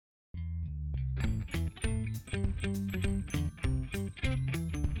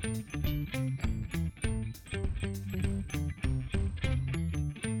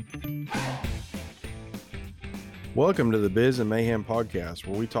Welcome to the Biz and Mayhem podcast,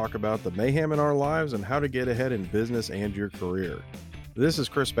 where we talk about the mayhem in our lives and how to get ahead in business and your career. This is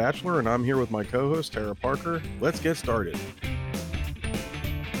Chris Batchelor, and I'm here with my co-host, Tara Parker. Let's get started.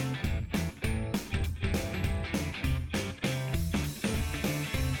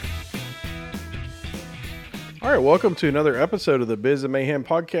 All right, welcome to another episode of the Biz and Mayhem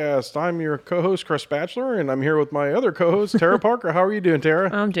podcast. I'm your co-host, Chris Batchelor, and I'm here with my other co-host, Tara Parker. How are you doing,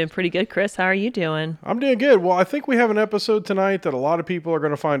 Tara? I'm doing pretty good, Chris. How are you doing? I'm doing good. Well, I think we have an episode tonight that a lot of people are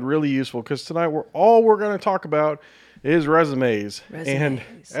going to find really useful, because tonight we're going to talk about is resumes. And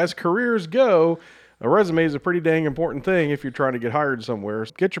as careers go, a resume is a pretty dang important thing if you're trying to get hired somewhere.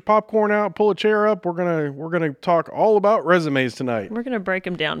 Get your popcorn out, pull a chair up. We're gonna talk all about resumes tonight. We're gonna break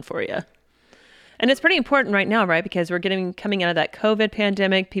them down for you. And it's pretty important right now, right? Because we're coming out of that COVID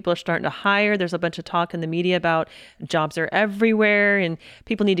pandemic. People are starting to hire. There's a bunch of talk in the media about jobs are everywhere and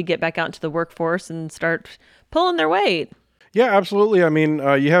people need to get back out into the workforce and start pulling their weight. Yeah, absolutely. I mean,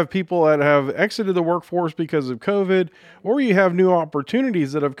 you have people that have exited the workforce because of COVID, or you have new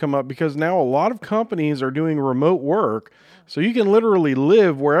opportunities that have come up because now a lot of companies are doing remote work. So you can literally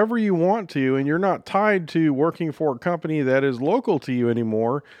live wherever you want to, and you're not tied to working for a company that is local to you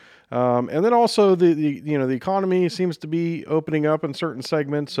anymore. And then also the economy seems to be opening up in certain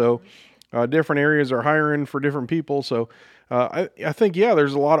segments. So different areas are hiring for different people. So I think,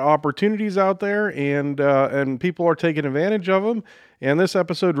 there's a lot of opportunities out there, and people are taking advantage of them. And this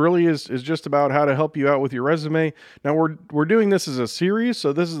episode really is just about how to help you out with your resume. Now we're doing this as a series,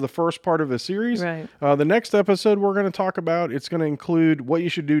 so this is the first part of a series. Right. The next episode we're going to talk about, it's going to include what you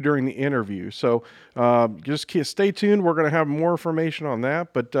should do during the interview. So just stay tuned. We're going to have more information on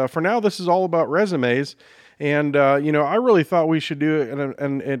that. But for now, this is all about resumes. And I really thought we should do it,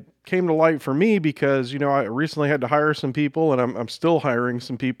 and it came to light for me because I recently had to hire some people, and I'm still hiring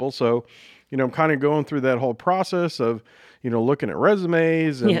some people. So I'm kind of going through that whole process of looking at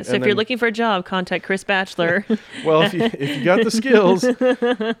resumes. And, so if you're looking for a job, contact Chris Batchelor. Well, if you got the skills,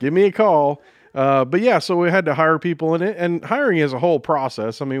 give me a call. So we had to hire people in it, and hiring is a whole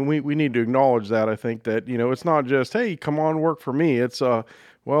process. I mean, we need to acknowledge that. I think that, it's not just, hey, come on, work for me. It's,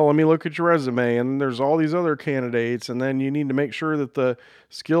 well, let me look at your resume, and there's all these other candidates, and then you need to make sure that the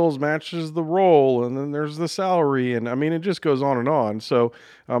skills matches the role, and then there's the salary, and I mean, it just goes on and on. So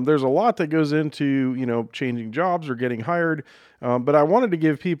there's a lot that goes into, changing jobs or getting hired. But I wanted to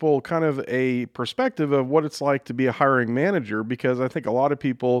give people kind of a perspective of what it's like to be a hiring manager, because I think a lot of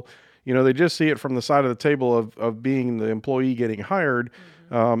people, they just see it from the side of the table of being the employee getting hired.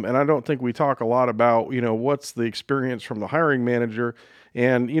 And I don't think we talk a lot about, what's the experience from the hiring manager.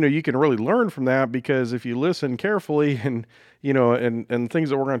 And, you can really learn from that, because if you listen carefully and things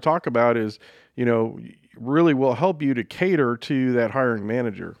that we're going to talk about is, really will help you to cater to that hiring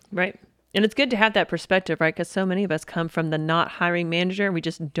manager. Right. And it's good to have that perspective, right? Because so many of us come from the not hiring manager. We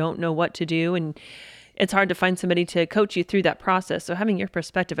just don't know what to do. And it's hard to find somebody to coach you through that process. So having your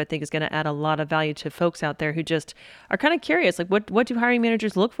perspective, I think, is going to add a lot of value to folks out there who just are kind of curious. Like, what do hiring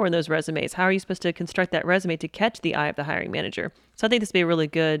managers look for in those resumes? How are you supposed to construct that resume to catch the eye of the hiring manager? So I think this would be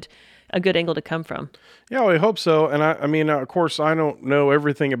a good angle to come from. Yeah, well, I hope so. And I mean, of course, I don't know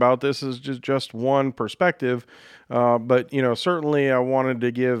everything about this. Is just one perspective. But certainly I wanted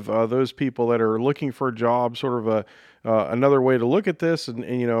to give those people that are looking for a job sort of another way to look at this,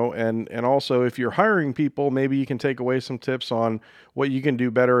 and also if you're hiring people, maybe you can take away some tips on what you can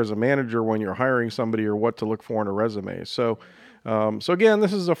do better as a manager when you're hiring somebody, or what to look for in a resume. So again,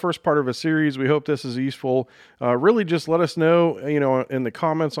 this is the first part of a series. We hope this is useful. Really just let us know, in the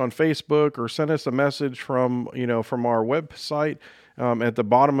comments on Facebook, or send us a message from our website. At the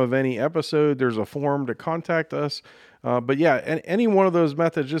bottom of any episode, there's a form to contact us. Any one of those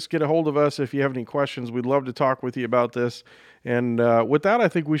methods, just get a hold of us if you have any questions. We'd love to talk with you about this. And with that, I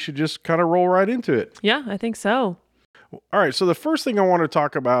think we should just kind of roll right into it. Yeah, I think so. All right. So the first thing I want to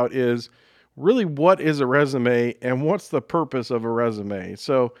talk about is really what is a resume and what's the purpose of a resume.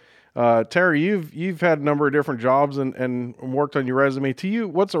 So, Terry, you've had a number of different jobs and worked on your resume. To you,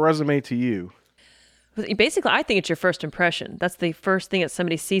 what's a resume to you? Basically, I think it's your first impression. That's the first thing that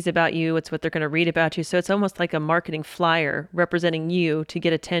somebody sees about you. It's what they're going to read about you. So it's almost like a marketing flyer representing you to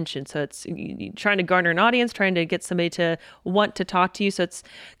get attention. So it's trying to garner an audience, trying to get somebody to want to talk to you. So it's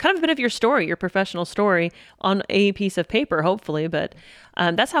kind of a bit of your story, your professional story on a piece of paper, hopefully. But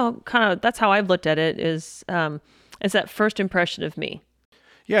that's how I've looked at it, is that first impression of me.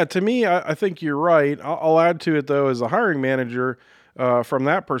 Yeah, to me, I think you're right. I'll add to it, though, as a hiring manager, from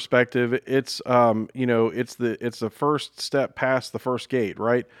that perspective, it's it's the first step past the first gate,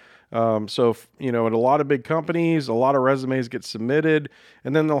 right? In a lot of big companies, a lot of resumes get submitted,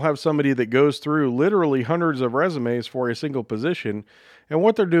 and then they'll have somebody that goes through literally hundreds of resumes for a single position. And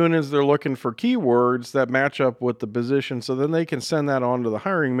what they're doing is they're looking for keywords that match up with the position, so then they can send that on to the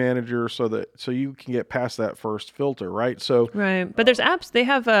hiring manager so you can get past that first filter, right? So Right. But there's apps, they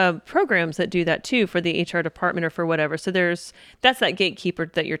have programs that do that too for the HR department or for whatever. So that's that gatekeeper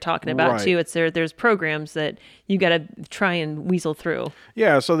that you're talking about Right. too. There's programs that you got to try and weasel through.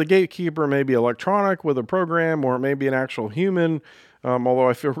 yeah, so the gatekeeper may be electronic with a program, or it may be an actual human. Although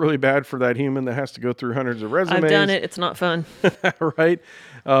I feel really bad for that human that has to go through hundreds of resumes. I've done it. It's not fun. right?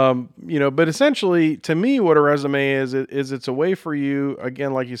 But essentially, to me, what a resume is it's a way for you,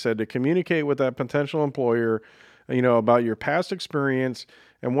 again, like you said, to communicate with that potential employer, about your past experience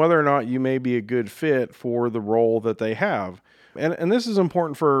and whether or not you may be a good fit for the role that they have. And this is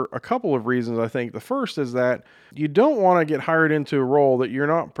important for a couple of reasons, I think. The first is that you don't want to get hired into a role that you're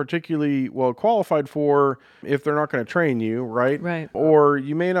not particularly well qualified for if they're not going to train you, right? Right. Or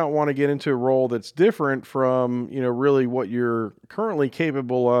you may not want to get into a role that's different from, really what you're currently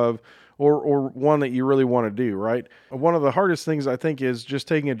capable of, or one that you really want to do, right? One of the hardest things, I think, is just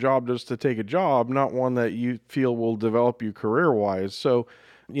taking a job just to take a job, not one that you feel will develop you career-wise. So,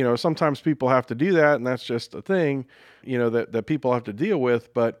 sometimes people have to do that, and that's just a thing, that people have to deal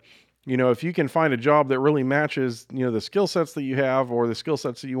with. But, if you can find a job that really matches, the skill sets that you have or the skill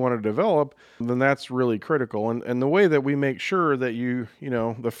sets that you want to develop, then that's really critical. And the way that we make sure that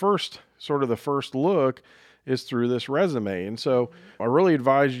the first look is through this resume. And so I really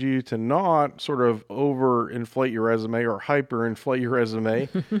advise you to not sort of overinflate your resume or hyperinflate your resume.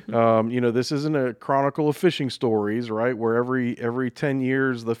 This isn't a chronicle of fishing stories, right? Where every 10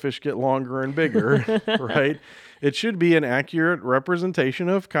 years the fish get longer and bigger, right? It should be an accurate representation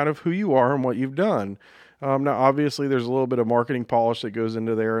of kind of who you are and what you've done. Now, obviously, there's a little bit of marketing polish that goes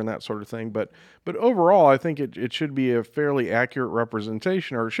into there and that sort of thing, but overall, I think it should be a fairly accurate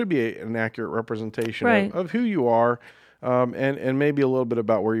representation, or it should be an accurate representation Right. of who you are, and maybe a little bit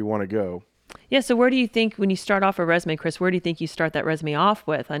about where you want to go. Yeah. So where do you think when you start off a resume, Chris, where do you think you start that resume off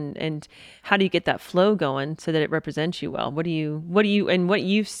with, and how do you get that flow going so that it represents you well? What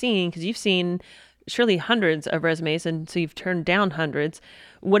you've seen, because you've seen surely hundreds of resumes, and so you've turned down hundreds.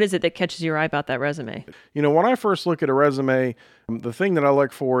 What is it that catches your eye about that resume? When I first look at a resume, the thing that I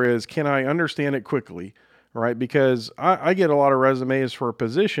look for is, can I understand it quickly? Right? Because I get a lot of resumes for a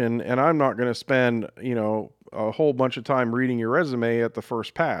position, and I'm not going to spend, a whole bunch of time reading your resume at the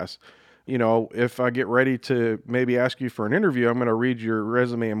first pass. If I get ready to maybe ask you for an interview, I'm going to read your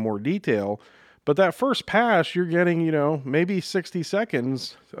resume in more detail. But that first pass, you're getting, maybe 60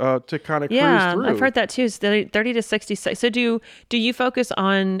 seconds to kind of cruise through. I've heard that too. It's 30 to 60 seconds. So do you focus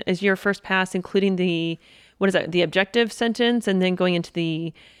on, as your first pass, including the objective sentence, and then going into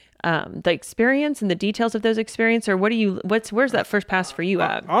the experience and the details of those experience, or where's that first pass for you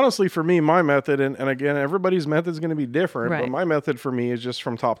at? Honestly, for me, my method, and again, everybody's method is going to be different, Right. but my method for me is just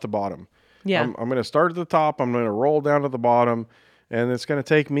from top to bottom. Yeah. I'm going to start at the top. I'm going to roll down to the bottom. And it's going to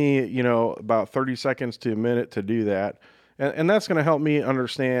take me, about 30 seconds to a minute to do that. And that's going to help me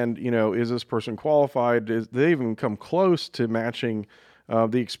understand, is this person qualified? Do they even come close to matching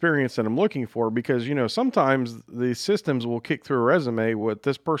the experience that I'm looking for? Because, sometimes the systems will kick through a resume with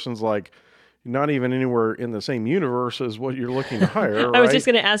this person's like not even anywhere in the same universe as what you're looking to hire. I was right? just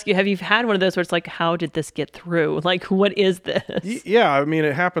going to ask you, have you had one of those where it's like, how did this get through? Like, what is this? Yeah, I mean,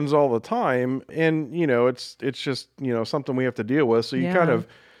 it happens all the time, and it's just something we have to deal with. So you kind of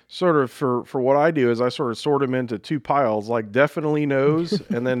sort of for what I do is I sort of sort them into two piles, like definitely no's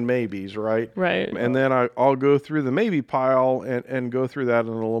and then maybes, right? Right. And then I'll go through the maybe pile and go through that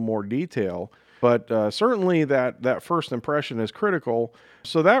in a little more detail. But certainly that first impression is critical.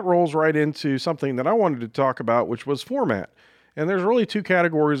 So that rolls right into something that I wanted to talk about, which was format. And there's really two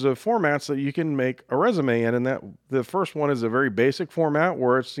categories of formats that you can make a resume in. And that the first one is a very basic format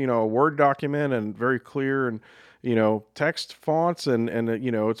where it's, a Word document and very clear and, text fonts and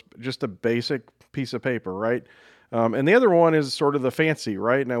it's just a basic piece of paper, right? And the other one is sort of the fancy,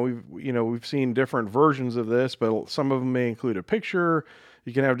 right? Now we've seen different versions of this, but some of them may include a picture.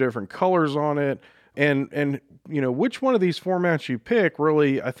 You can have different colors on it. And which one of these formats you pick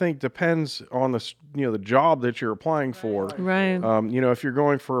really, I think, depends on the job that you're applying for. Right. If you're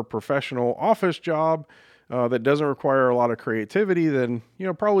going for a professional office job that doesn't require a lot of creativity, then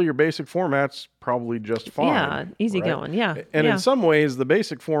probably your basic format's probably just fine. Yeah, easy right? going. Yeah. And yeah. in some ways, the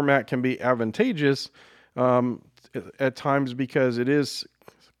basic format can be advantageous at times because it is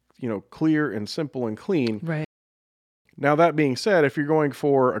clear and simple and clean. Right. Now, that being said, if you're going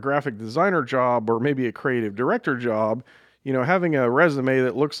for a graphic designer job or maybe a creative director job, having a resume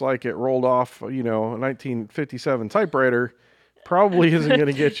that looks like it rolled off, a 1957 typewriter probably isn't going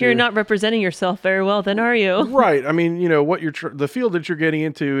to get you. You're not representing yourself very well then, are you? Right. I mean, what the field that you're getting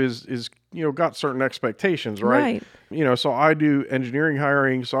into is got certain expectations, right? So I do engineering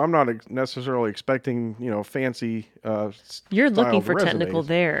hiring, so I'm not necessarily expecting, fancy You're looking for resumes. technical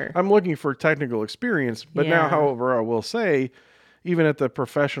there. I'm looking for technical experience, but now, however, I will say, even at the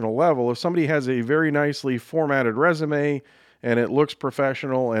professional level, if somebody has a very nicely formatted resume and it looks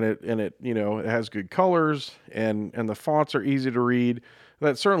professional and it it has good colors and the fonts are easy to read,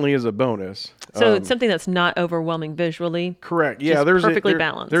 that certainly is a bonus. So it's something that's not overwhelming visually. Correct. Yeah, there's perfectly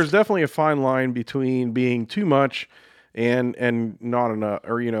balanced. There's definitely a fine line between being too much and not enough,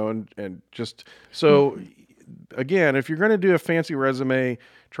 or and just so. Again, if you're going to do a fancy resume,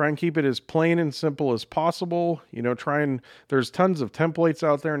 try and keep it as plain and simple as possible. There's tons of templates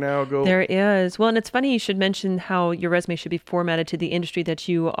out there now. There is. Well, and it's funny you should mention how your resume should be formatted to the industry that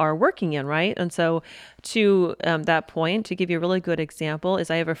you are working in, right? And so to that point, to give you a really good example, is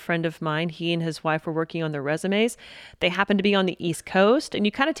I have a friend of mine, he and his wife were working on their resumes. They happen to be on the East Coast, and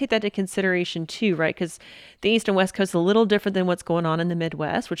you kind of take that into consideration too, right? Because the East and West Coast is a little different than what's going on in the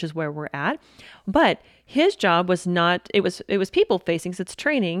Midwest, which is where we're at. But his job was not, it was people facing, so it's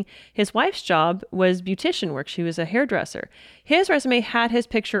training. His wife's job was beautician work. She was a hairdresser. His resume had his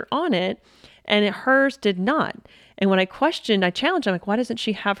picture on it and hers did not. And when I challenged him, like, why doesn't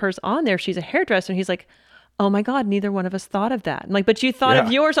she have hers on there? She's a hairdresser. And he's like, oh my God, neither one of us thought of that. I'm like, but you thought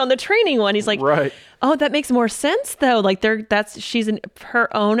of yours on the training one. He's like, right. Oh, that makes more sense though. Like she's in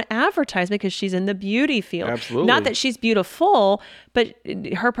her own advertisement because she's in the beauty field. Absolutely. Not that she's beautiful, but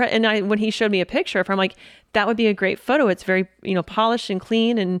when he showed me a picture of her, I'm like, that would be a great photo. It's very, polished and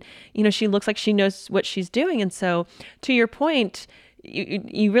clean. And, she looks like she knows what she's doing. And so to your point,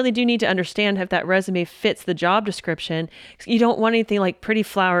 you really do need to understand if that resume fits the job description. You don't want anything like pretty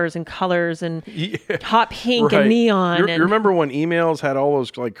flowers and colors and hot pink and neon. You remember when emails had all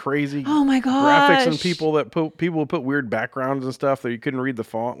those like crazy graphics and people would put weird backgrounds and stuff that you couldn't read the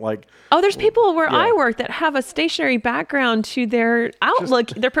font? There's people where I work that have a stationary background to their Outlook,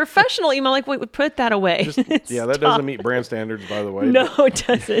 their professional email. Like, wait, put that away. That doesn't meet brand standards, by the way. No, it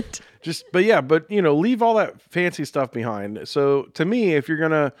doesn't. But leave all that fancy stuff behind. So to me, if you're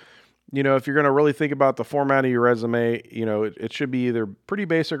gonna really think about the format of your resume, it should be either pretty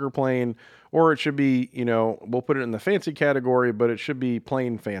basic or plain, or it should be, we'll put it in the fancy category, but it should be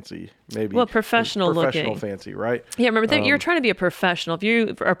plain fancy, maybe. Well, professional looking. Fancy, right? Yeah, remember that you're trying to be a professional. If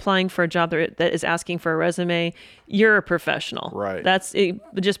you are applying for a job that is asking for a resume, you're a professional. Right. That's it.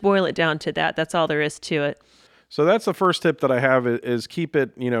 Just boil it down to that. That's all there is to it. So that's the first tip that I have is keep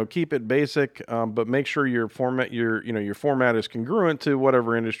it basic, but make sure your format is congruent to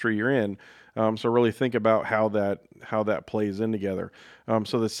whatever industry you're in. So really think about how that plays in together.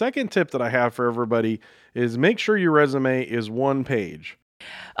 So the second tip that I have for everybody is make sure your resume is one page.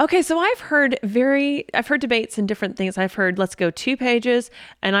 Okay, so I've heard debates and different things. I've heard let's go 2 pages,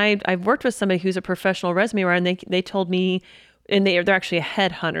 and I've worked with somebody who's a professional resume writer, and they told me. And they're actually a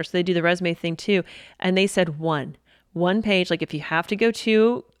headhunter, so they do the resume thing too. And they said one page. Like if you have to go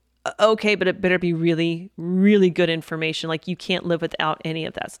 2, okay, but it better be really, really good information. Like you can't live without any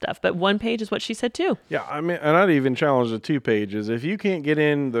of that stuff. But 1 page is what she said too. Yeah, I mean, and I'd even challenge the 2 pages. If you can't get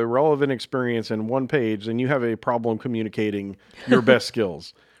in the relevant experience in 1 page, then you have a problem communicating your best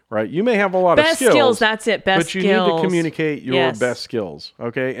skills. Right, you may have a lot of skills. Best skills, that's it. Best skills. But you skills. need to communicate your best skills.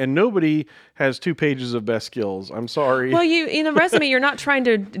 Okay, and nobody has 2 pages of best skills. I'm sorry. Well, you in a resume, you're not trying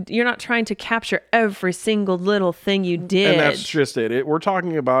to capture every single little thing you did. And that's just it. We're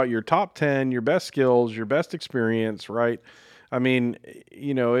talking about your top 10, your best skills, your best experience. Right. I mean,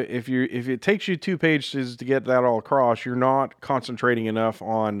 if it takes you 2 pages to get that all across, you're not concentrating enough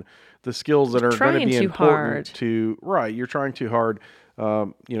on the skills that are going to be important to. Right, you're trying too hard.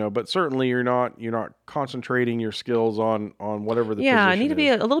 But certainly you're not concentrating your skills on whatever the position is. Yeah, I need to be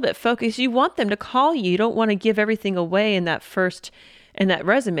a little bit focused. You want them to call you. You don't want to give everything away in that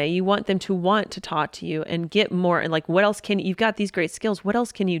resume. You want them to want to talk to you and get more. And like, what else you've got these great skills. What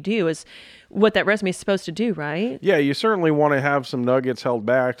else can you do is what that resume is supposed to do, right? Yeah, you certainly want to have some nuggets held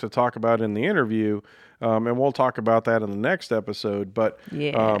back to talk about in the interview. And we'll talk about that in the next episode. But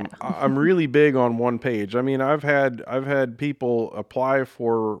I'm really big on 1 page. I mean, I've had people apply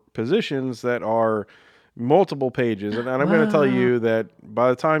for positions that are multiple pages, and I'm going to tell you that by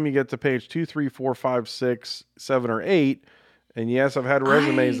the time you get to page 2, 3, 4, 5, 6, 7, or 8, And yes, I've had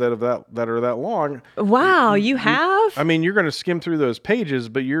resumes that are that long. Wow, you have? I mean, you're going to skim through those pages,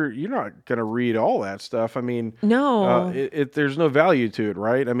 but you're not going to read all that stuff. I mean, No. There's no value to it,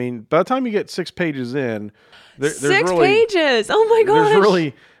 right? I mean, by the time you get 6 pages in, there's 6 really, pages. Oh my gosh. there's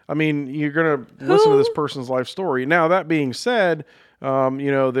really, I mean, you're going to listen to this person's life story. Now, that being said,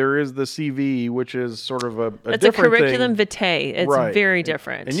 there is the CV, which is sort of a It's different a curriculum thing. vitae. It's Right. very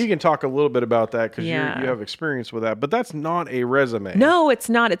different. And you can talk a little bit about that because you Yeah. have experience with that, but that's not a resume. No, it's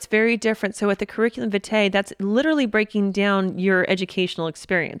not. It's very different. So with the curriculum vitae, that's literally breaking down your educational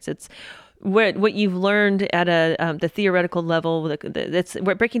experience. It's what you've learned at the theoretical level. That's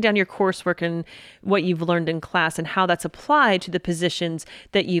we're breaking down your coursework and what you've learned in class and how that's applied to the positions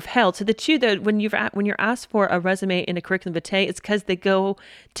that you've held. So the two that when you're asked for a resume in a curriculum vitae, it's because they go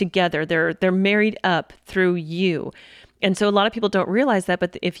together. They're married up through you. And so a lot of people don't realize that,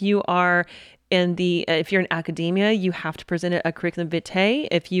 but if you are if you're in academia, you have to present a curriculum vitae.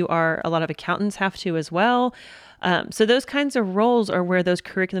 If you are, a lot of accountants have to as well. So those kinds of roles are where those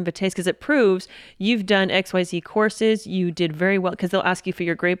curriculum vitae, because it proves you've done XYZ courses, you did very well, because they'll ask you for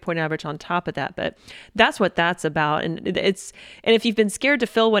your grade point average on top of that. But that's what that's about. And if you've been scared to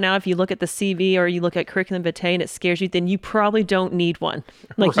fill one out, if you look at the CV or you look at curriculum vitae and it scares you, then you probably don't need one.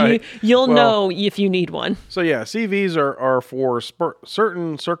 Like Right. you'll Well, know if you need one. So yeah, CVs are for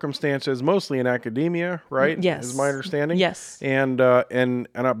certain circumstances, mostly in academia, right? Yes. Is my understanding. Yes.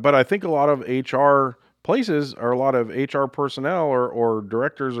 But I think a lot of HR places or a lot of HR personnel or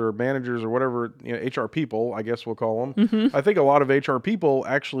directors or managers or whatever, HR people, I guess we'll call them. Mm-hmm. I think a lot of HR people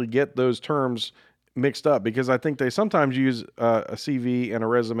actually get those terms mixed up because I think they sometimes use a CV and a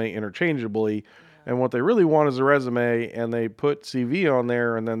resume interchangeably. And what they really want is a resume, and they put CV on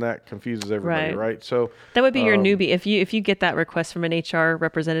there, and then that confuses everybody, right? So that would be your newbie. If you get that request from an HR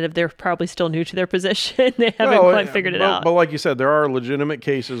representative, they're probably still new to their position. They haven't quite figured it out. But like you said, there are legitimate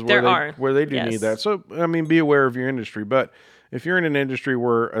cases where they do Yes. need that. So I mean, be aware of your industry. But if you're in an industry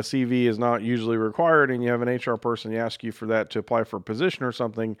where a CV is not usually required, and you have an HR person ask you for that to apply for a position or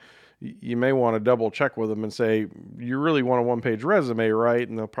something, you may want to double check with them and say, you really want a 1-page resume, right?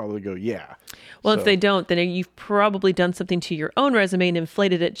 And they'll probably go, yeah. Well, if they don't, then you've probably done something to your own resume and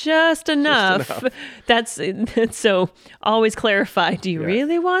inflated it just enough. That's so always clarify. Do you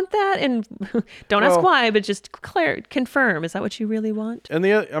really want that? And don't ask why, but just confirm. Is that what you really want? And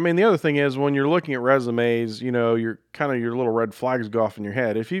the other thing is when you're looking at resumes, you're kind of your little red flags go off in your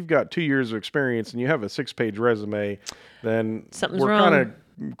head. If you've got 2 years of experience and you have a 6-page resume, then Something's we're wrong. kind of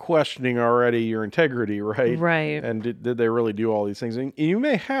questioning already your integrity, right? Right. And did they really do all these things? And you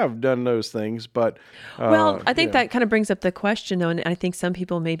may have done those things, but I think that kind of brings up the question, though, and I think some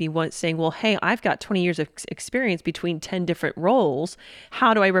people may be saying, well, hey, I've got 20 years of experience between 10 different roles.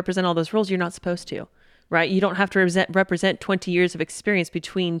 How do I represent all those roles? You're not supposed to. Right, you don't have to represent 20 years of experience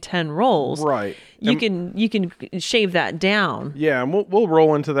between 10 roles. Right, you can shave that down. Yeah, and we'll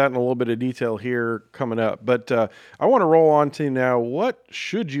roll into that in a little bit of detail here coming up. But I want to roll on to now. What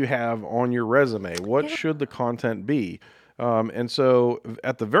should you have on your resume? What should the content be? And so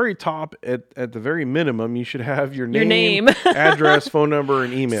at the very top, at the very minimum, you should have your name, address, phone number,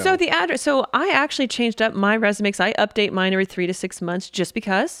 and email. So the address. So I actually changed up my resume because I update mine every 3 to 6 months, just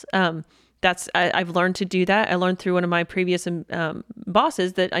because. I've learned to do that. I learned through one of my previous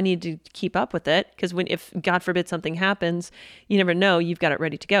bosses that I need to keep up with it because if God forbid something happens, you never know, you've got it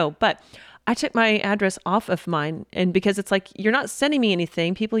ready to go. But I took my address off of mine, and because it's like, you're not sending me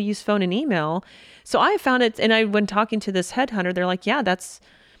anything. People use phone and email. So I found it, and when talking to this headhunter, they're like, yeah,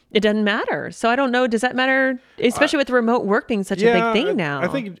 it doesn't matter. So I don't know. Does that matter? Especially with remote work being such a big thing now. I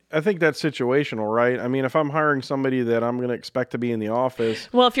think that's situational, right? I mean, if I'm hiring somebody that I'm going to expect to be in the office.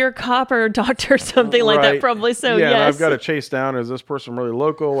 Well, if you're a cop or a doctor or something like that, probably so, yeah, yes. And I've got to chase down, is this person really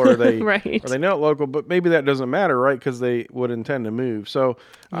local or are they, right. Are they not local? But maybe that doesn't matter, right? Because they would intend to move. So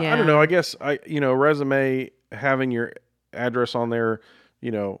I don't know. I guess, resume, having your address on there,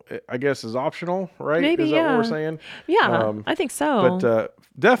 I guess is optional, right? Maybe, is that what we're saying? Yeah, I think so. But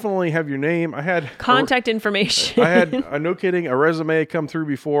definitely have your name. I had contact information. I had, no kidding, a resume come through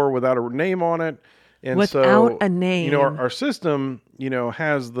before without a name on it. And without a name. Our system,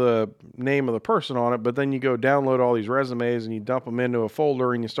 has the name of the person on it, but then you go download all these resumes and you dump them into a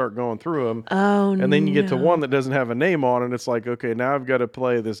folder and you start going through them. Oh, and then you get to one that doesn't have a name on it. It's like, okay, now I've got to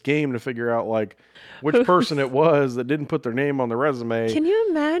play this game to figure out like which person it was that didn't put their name on the resume. Can you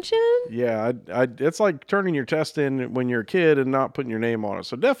imagine? Yeah, it's like turning your test in when you're a kid and not putting your name on it.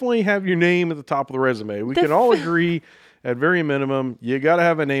 So definitely have your name at the top of the resume. We can all agree at very minimum, you got to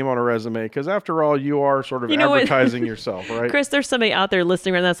have a name on a resume because after all, you are sort of You know what? advertising yourself, right? Chris, there's somebody out there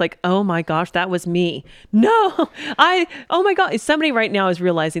listening right now that's like, oh my gosh, that was me. No, oh my God. Somebody right now is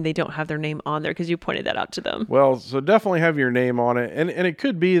realizing they don't have their name on there because you pointed that out to them. Well, so definitely have your name on it. And it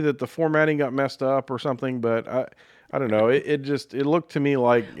could be that the formatting got messed up or something, but I don't know. It looked to me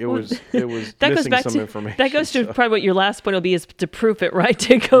like it was That goes missing back some to information. that goes to so. probably what your last point will be is to proof it, right?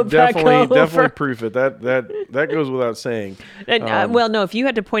 To go back over. Definitely proof it. That goes without saying. And, well, no, if you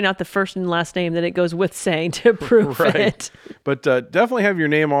had to point out the first and last name, then it goes with saying to prove it. But definitely have your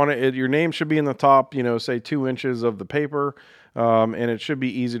name on it. Your name should be in the top, say 2 inches of the paper, and it should be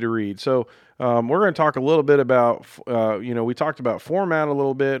easy to read. So we're going to talk a little bit about, we talked about format a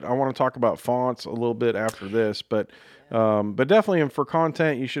little bit. I want to talk about fonts a little bit after this, but definitely for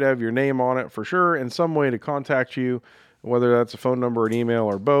content, you should have your name on it for sure and some way to contact you, whether that's a phone number, an email,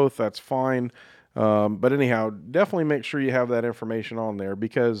 or both. That's fine. But anyhow, definitely make sure you have that information on there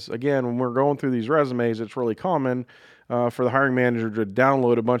because, again, when we're going through these resumes, it's really common for the hiring manager to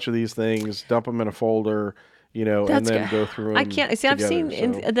download a bunch of these things, dump them in a folder, and then go through them. I can't see. Together, I've seen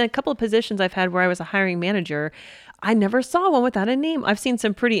in the couple of positions I've had where I was a hiring manager, I never saw one without a name. I've seen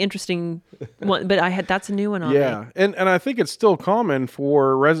some pretty interesting one, but that's a new one on Yeah, and I think it's still common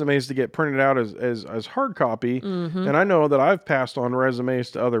for resumes to get printed out as hard copy. Mm-hmm. And I know that I've passed on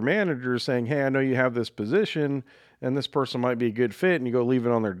resumes to other managers saying, "Hey, I know you have this position, and this person might be a good fit," and you go leave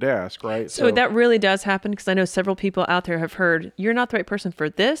it on their desk, right? So that really does happen because I know several people out there have heard you're not the right person for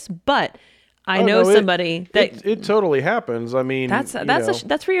this, but I know somebody that it totally happens. I mean,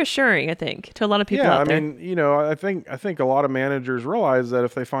 that's reassuring, I think, to a lot of people out there. I mean, I think a lot of managers realize that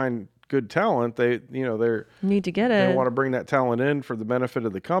if they find good talent, they need to get they it. want to bring that talent in for the benefit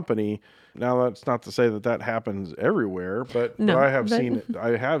of the company. Now, that's not to say that happens everywhere, but I have seen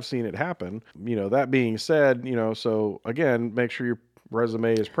it happen. That being said, so again, make sure your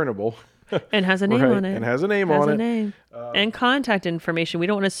resume is printable. And has a name on it. And has a name on it. And contact information. We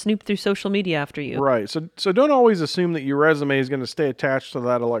don't want to snoop through social media after you. Right. So don't always assume that your resume is going to stay attached to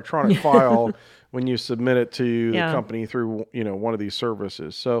that electronic file when you submit it to the company through, one of these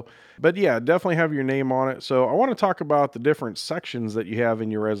services. So, but yeah, definitely have your name on it. So I want to talk about the different sections that you have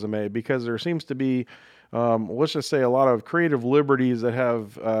in your resume because there seems to be let's just say a lot of creative liberties that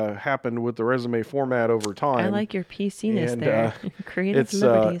have happened with the resume format over time. I like your PC-ness there. Creative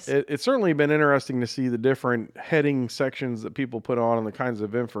liberties. It's certainly been interesting to see the different heading sections that people put on and the kinds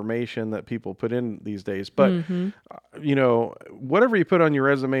of information that people put in these days. But, whatever you put on your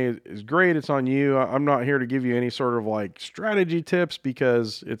resume is great. It's on you. I'm not here to give you any sort of like strategy tips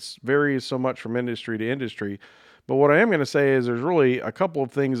because it varies so much from industry to industry. But what I am going to say is there's really a couple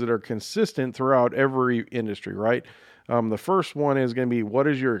of things that are consistent throughout every industry, right? The first one is going to be what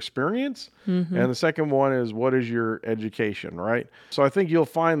is your experience? Mm-hmm. And the second one is what is your education, right? So I think you'll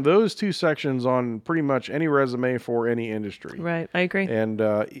find those two sections on pretty much any resume for any industry. Right, I agree. And,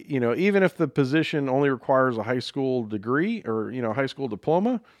 even if the position only requires a high school degree or, high school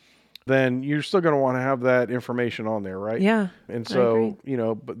diploma, then you're still going to want to have that information on there, right? Yeah. And so,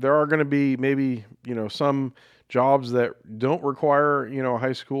 but there are going to be maybe, some jobs that don't require, a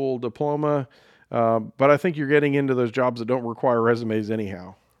high school diploma. But I think you're getting into those jobs that don't require resumes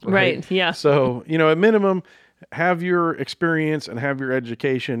anyhow. Right. Yeah. So, at minimum, have your experience and have your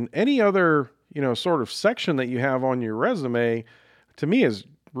education. Any other, sort of section that you have on your resume, to me is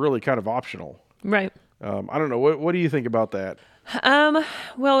really kind of optional. Right. I don't know. What do you think about that?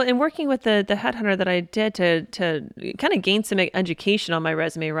 Well, in working with the headhunter that I did to kind of gain some education on my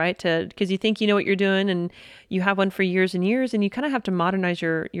resume, right? Because you think you know what you're doing and you have one for years and years and you kind of have to modernize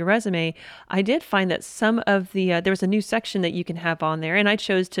your resume. I did find that some of the, there was a new section that you can have on there and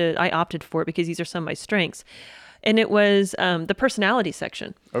I opted for it because these are some of my strengths. And it was the personality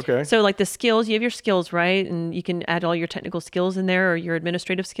section. Okay. So like the skills, you have your skills, right? And you can add all your technical skills in there or your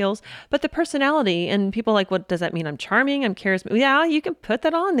administrative skills. But the personality, and people are like, what does that mean? I'm charming, I'm charismatic. Yeah, you can put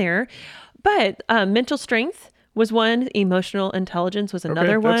that on there. But mental strength was one. Emotional intelligence was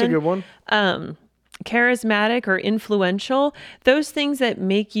another one. That's a good one. Charismatic or influential, those things that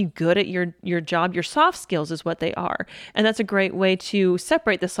make you good at your job, your soft skills is what they are. And that's a great way to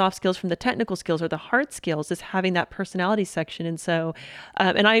separate the soft skills from the technical skills or the hard skills is having that personality section. And so,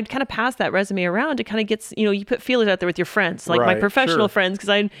 and I kind of pass that resume around. It kind of gets, you put feelers out there with your friends, like my professional friends, because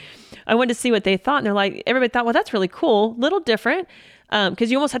I wanted to see what they thought. And they're like, everybody thought, well, that's really cool. Little different.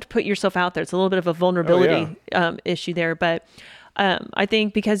 Because you almost have to put yourself out there. It's a little bit of a vulnerability issue there. But I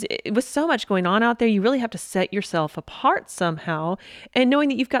think because with so much going on out there, you really have to set yourself apart somehow. And knowing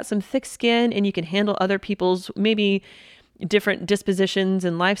that you've got some thick skin and you can handle other people's maybe different dispositions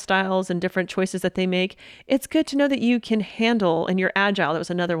and lifestyles and different choices that they make. It's good to know that you can handle, and you're agile. That was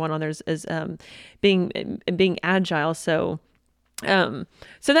another one on there is being agile. So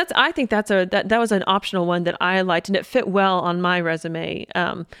I think that was an optional one that I liked, and it fit well on my resume.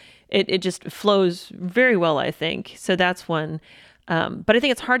 It just flows very well, I think. So that's one. But I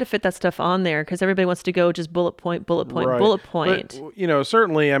think it's hard to fit that stuff on there because everybody wants to go just bullet point, bullet point, Right. bullet point. But,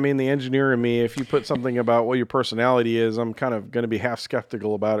 certainly, I mean, the engineer in me, if you put something about what your personality is, I'm kind of going to be half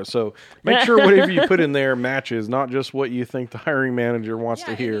skeptical about it. So make sure whatever you put in there matches, not just what you think the hiring manager wants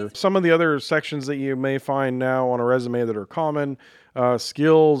to hear. Some of the other sections that you may find now on a resume that are common,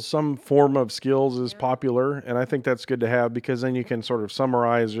 skills, some form of skills is popular. And I think that's good to have because then you can sort of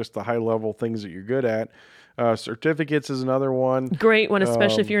summarize just the high level things that you're good at. Certificates is another one. Great one,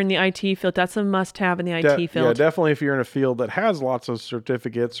 especially if you're in the IT field. That's a must-have in the IT field. Yeah, definitely if you're in a field that has lots of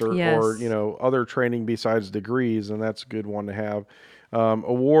certificates or other training besides degrees, and that's a good one to have.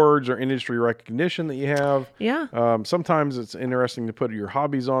 Awards or industry recognition that you have. Yeah. Sometimes it's interesting to put your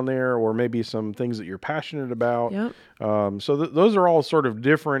hobbies on there or maybe some things that you're passionate about. Yep. So those are all sort of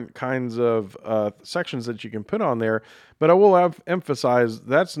different kinds of sections that you can put on there. But I will emphasize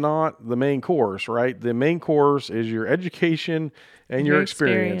that's not the main course, right? The main course is your education and your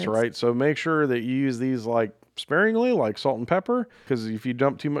experience, right? So make sure that you use these like sparingly, like salt and pepper, because if you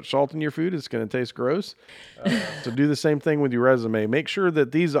dump too much salt in your food, it's going to taste gross. So do the same thing with your resume. Make sure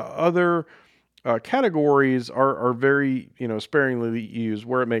that these other categories are very, sparingly used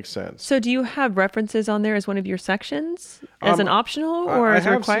where it makes sense. So do you have references on there as one of your sections as an optional or as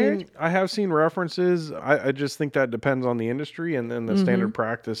required? I have seen references. I just think that depends on the industry and then the standard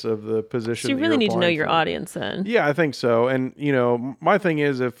practice of the position. So you really need to know your audience then. Yeah, I think so. And, my thing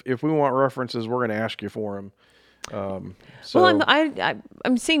is if we want references, we're going to ask you for them. Well,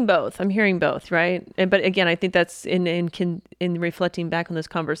 I'm seeing both. I'm hearing both, right? But again, I think that's in reflecting back on those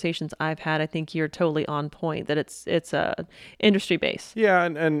conversations I've had. I think you're totally on point that it's industry based. Yeah,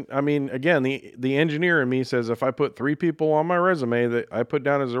 and I mean, again, the engineer in me says if I put 3 people on my resume that I put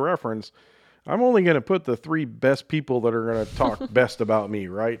down as a reference, I'm only going to put the 3 best people that are going to talk best about me,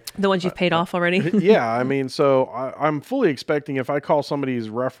 right? The ones you've paid off already? Yeah, I mean, so I'm fully expecting if I call somebody's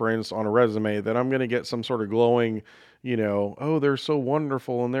reference on a resume that I'm going to get some sort of glowing, oh, they're so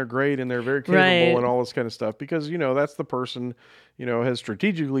wonderful and they're great and they're very capable and all this kind of stuff because, that's the person, has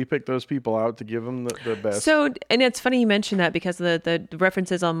strategically picked those people out to give them the best. So, and it's funny you mentioned that because the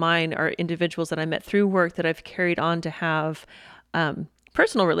references on mine are individuals that I met through work that I've carried on to have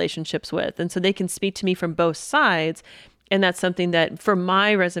personal relationships with. And so they can speak to me from both sides. And that's something that for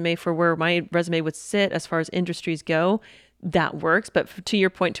my resume, for where my resume would sit as far as industries go, that works. But to your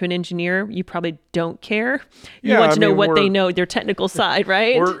point, to an engineer, you probably don't care. You want to know what they know, their technical side,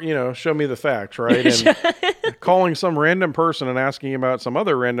 right? Or, show me the facts, right? And calling some random person and asking about some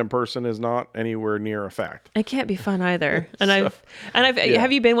other random person is not anywhere near a fact. It can't be fun either. And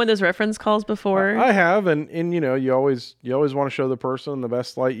have you been one of those reference calls before? I have. And you always want to show the person in the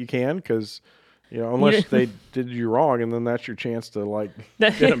best light you can because, unless they did you wrong, and then that's your chance to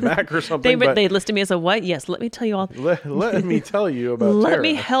get them back or something. They listed me as a what? Yes, let me tell you all. Let me tell you about Let Tara.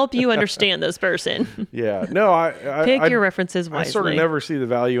 me help you understand this person. Yeah, no, I pick your references wisely. I sort of never see the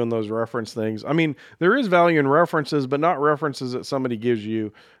value in those reference things. I mean, there is value in references, but not references that somebody gives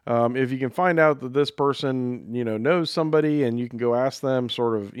you. If you can find out that this person, knows somebody, and you can go ask them,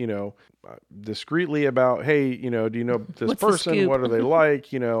 sort of, discreetly about, hey, do you know this What's person? What are they like?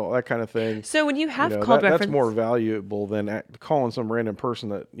 That kind of thing. So when you have called reference, that's more valuable than calling some random person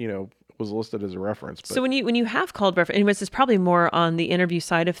that was listed as a reference. But. So when you have called reference, and this is probably more on the interview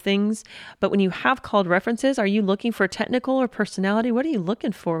side of things, but when you have called references, are you looking for technical or personality? What are you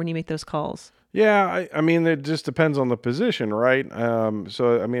looking for when you make those calls? Yeah, I mean, it just depends on the position, right?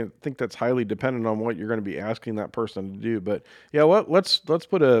 So, I mean, I think that's highly dependent on what you're going to be asking that person to do. But yeah, let's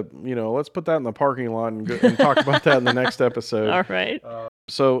put that in the parking lot and talk about that in the next episode. All right.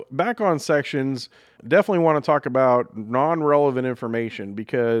 So back on sections, definitely want to talk about non-relevant information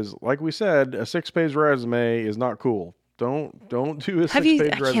because, like we said, a 6-page resume is not cool. Don't do a 6-page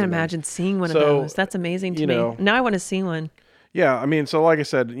resume. I can't imagine seeing one of those. That's amazing to me. Now I want to see one. Yeah, I mean, so like I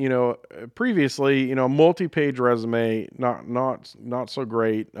said, previously, multi-page resume, not so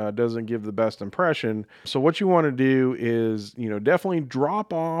great, doesn't give the best impression. So what you want to do is, definitely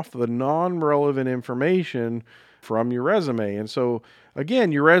drop off the non-relevant information from your resume. And so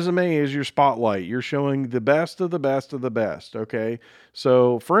again, your resume is your spotlight. You're showing the best of the best of the best. Okay.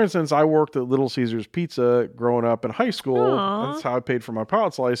 So for instance, I worked at Little Caesars Pizza growing up in high school. Aww. That's how I paid for my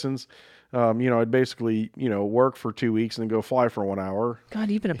pilot's license. I'd basically, work for 2 weeks and then go fly for 1 hour.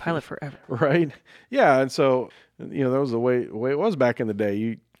 God, you've been a pilot forever. Right. Yeah. And so That was the way it was back in the day.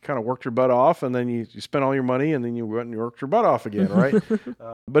 You kind of worked your butt off, and then you spent all your money, and then you went and you worked your butt off again, right?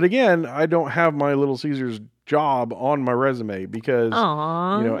 But again, I don't have my Little Caesars job on my resume because,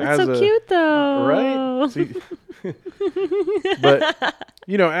 Aw, that's as so cute though. right? See, but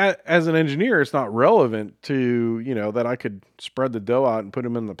as an engineer, it's not relevant to that I could spread the dough out and put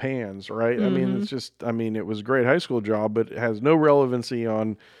them in the pans, right? I mean, it was a great high school job, but it has no relevancy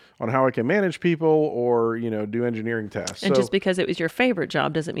on how I can manage people or do engineering tasks. And So, just because it was your favorite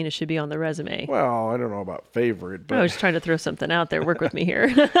job doesn't mean it should be on the resume. well, I don't know about favorite, I was but just trying to throw something out there. Work with me here.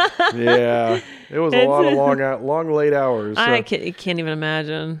 yeah, it was a lot of long late hours. So. I can't even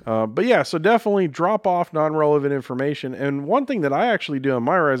imagine. But yeah, so definitely drop off non-relevant information. And one thing that I actually do on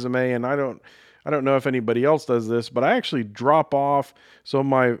my resume, and I don't know if anybody else does this, but I actually drop off. So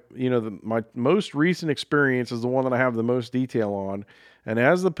my most recent experience is the one that I have the most detail on. And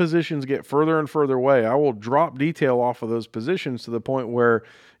as the positions get further and further away, I will drop detail off of those positions to the point where,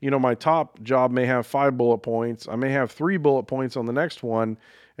 my top job may have 5 bullet points. I may have 3 bullet points on the next one.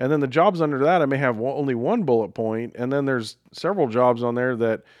 And then the jobs under that, I may have only 1 bullet point. And then there's several jobs on there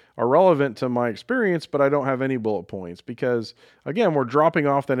that are relevant to my experience, but I don't have any bullet points because, again, we're dropping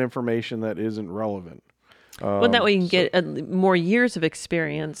off that information that isn't relevant. Well, that way you can get more years of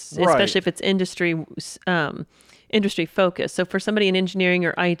experience, especially if it's industry focused. So for somebody in engineering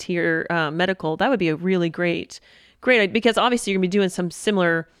or IT or medical, that would be a really great, because obviously you're gonna be doing some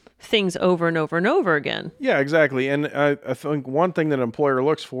similar things over and over and over again. Yeah, exactly. And I think one thing that an employer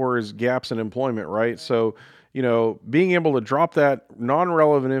looks for is gaps in employment, right? So, being able to drop that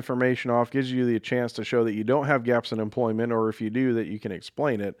non-relevant information off gives you the chance to show that you don't have gaps in employment, or if you do, that you can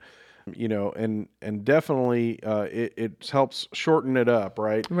explain it. And definitely it helps shorten it up,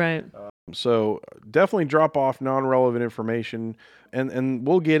 right? Right. So definitely drop off non-relevant information. And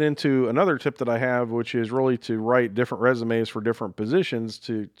we'll get into another tip that I have, which is really to write different resumes for different positions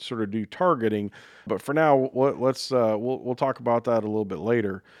to sort of do targeting. But for now, we'll talk about that a little bit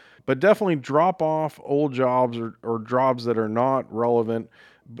later. But definitely drop off old jobs or jobs that are not relevant.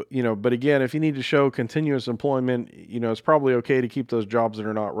 But again, if you need to show continuous employment, it's probably okay to keep those jobs that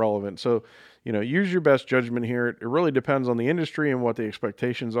are not relevant. So, use your best judgment here. It really depends on the industry and what the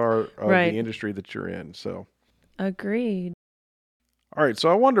expectations are of the industry that you're in. So, agreed. All right. So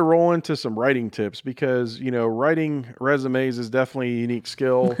I wanted to roll into some writing tips because, writing resumes is definitely a unique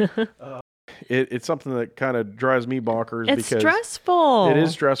skill. It's something that kind of drives me bonkers because stressful. It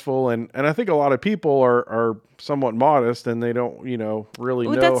is stressful. And I think a lot of people are somewhat modest and they don't, really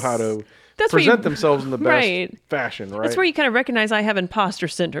know how to present themselves in the best fashion, right? That's where you kind of recognize I have imposter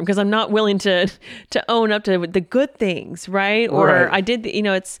syndrome because I'm not willing to own up to the good things, right? Or I did,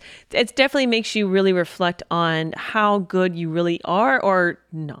 it's definitely makes you really reflect on how good you really are or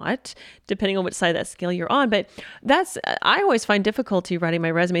not, depending on which side of that scale you're on. But I always find difficulty writing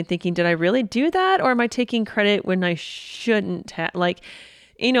my resume thinking, did I really do that? Or am I taking credit when I shouldn't have?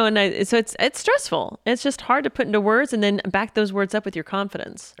 So it's stressful. It's just hard to put into words and then back those words up with your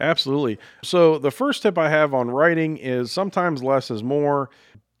confidence. Absolutely. So the first tip I have on writing is sometimes less is more.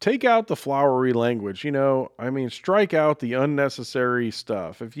 Take out the flowery language. Strike out the unnecessary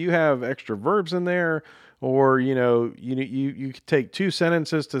stuff. If you have extra verbs in there, or you take 2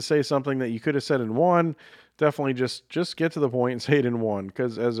 sentences to say something that you could have said in one, definitely just get to the point and say it in one.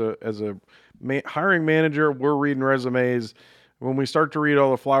 Because as a hiring manager, we're reading resumes. When we start to read all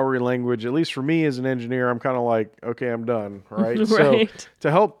the flowery language, at least for me as an engineer, I'm kind of like, okay, I'm done, right? Right. So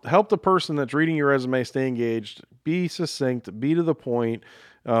to help the person that's reading your resume stay engaged, be succinct, be to the point,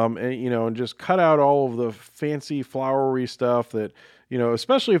 and just cut out all of the fancy flowery stuff that,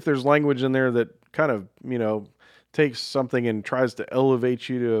 especially if there's language in there that kind of, takes something and tries to elevate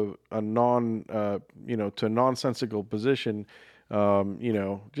you to a nonsensical position.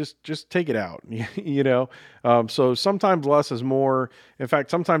 Just take it out, so sometimes less is more. In fact,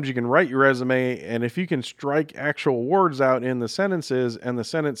 sometimes you can write your resume and if you can strike actual words out in the sentences and the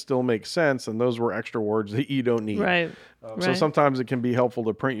sentence still makes sense, and those were extra words that you don't need. Right. So sometimes it can be helpful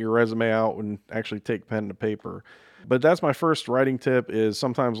to print your resume out and actually take pen to paper. But that's my first writing tip is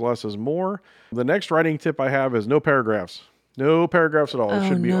sometimes less is more. The next writing tip I have is no paragraphs. No paragraphs at all. It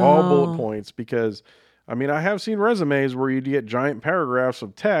should be all bullet points because I have seen resumes where you get giant paragraphs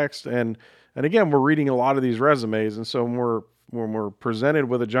of text, and again, we're reading a lot of these resumes, and so when we're presented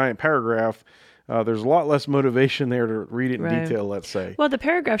with a giant paragraph, there's a lot less motivation there to read it in detail, let's say. Well, the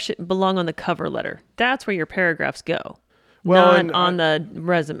paragraph should belong on the cover letter. That's where your paragraphs go, not on the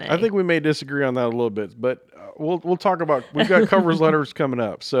resume. I think we may disagree on that a little bit, but we'll talk about, we've got covers letters coming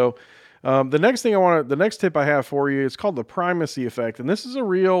up. So The next tip I have for you, it's called the primacy effect. And this is a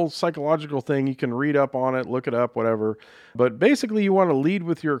real psychological thing. You can read up on it, look it up, whatever. But basically you want to lead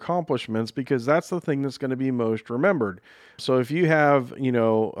with your accomplishments because that's the thing that's going to be most remembered. So if you have,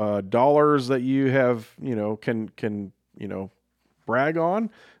 dollars that you have, can brag on,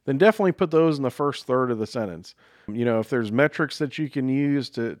 then definitely put those in the first third of the sentence. If there's metrics that you can use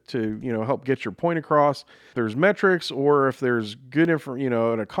to help get your point across, if there's metrics, or if there's good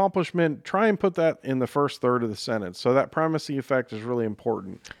an accomplishment, try and put that in the first third of the sentence. So that primacy effect is really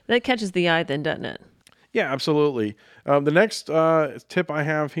important. That catches the eye then, doesn't it? Yeah, absolutely. The next tip I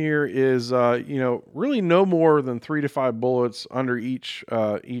have here is, really no more than 3 to 5 bullets under each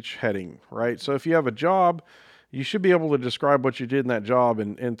heading, right? So if you have a job, you should be able to describe what you did in that job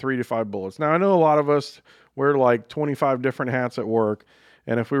in 3 to 5 bullets. Now, I know a lot of us wear like 25 different hats at work.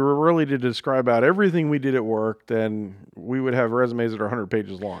 And if we were really to describe out everything we did at work, then we would have resumes that are 100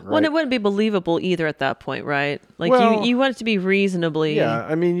 pages long, right? Well, and it wouldn't be believable either at that point, right? Like you want it to be reasonably. Yeah,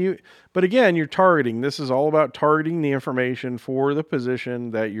 I mean, but again, you're targeting. This is all about targeting the information for the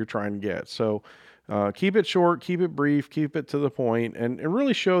position that you're trying to get. So keep it short, keep it brief, keep it to the point, and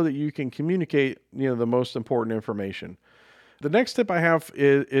really show that you can communicate, the most important information. The next tip I have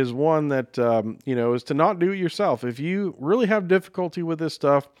is one that, is to not do it yourself. If you really have difficulty with this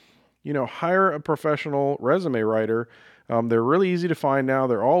stuff, hire a professional resume writer. They're really easy to find now.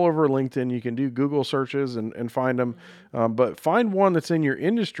 They're all over LinkedIn. You can do Google searches and find them. But find one that's in your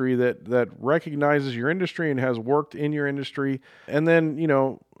industry that recognizes your industry and has worked in your industry. And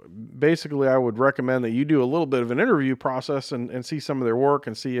then, basically I would recommend that you do a little bit of an interview process and see some of their work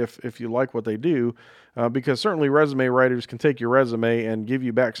and see if you like what they do. Because certainly resume writers can take your resume and give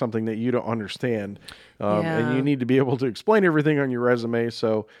you back something that you don't understand. And you need to be able to explain everything on your resume.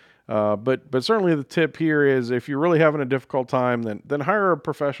 So, but certainly the tip here is if you're really having a difficult time, then hire a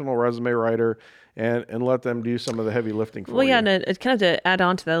professional resume writer and let them do some of the heavy lifting for you. Well, yeah, and it kind of to add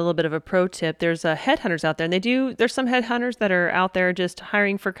on to that a little bit of a pro tip, there's headhunters out there, and there's some headhunters that are out there just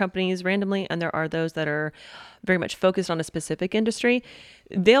hiring for companies randomly, and there are those that are very much focused on a specific industry.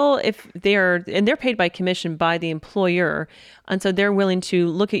 They're paid by commission by the employer, and so they're willing to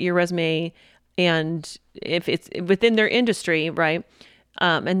look at your resume, and if it's within their industry, right,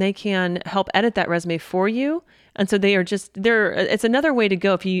 and they can help edit that resume for you. And so it's another way to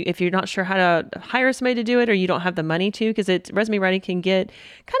go if you're not sure how to hire somebody to do it, or you don't have the money to, because resume writing can get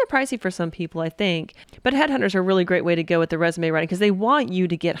kind of pricey for some people, I think. But headhunters are a really great way to go with the resume writing because they want you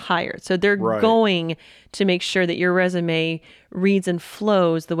to get hired. So they're going to make sure that your resume reads and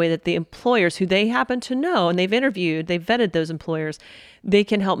flows the way that the employers who they happen to know, and they've vetted those employers, they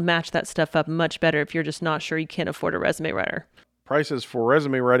can help match that stuff up much better if you're just not sure you can't afford a resume writer. Prices for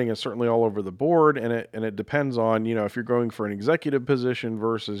resume writing is certainly all over the board, and it depends on, if you're going for an executive position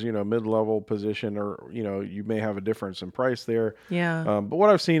versus, mid-level position, or, you may have a difference in price there. Yeah. But what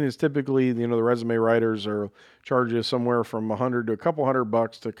I've seen is typically, the resume writers are charges somewhere from $100 to a couple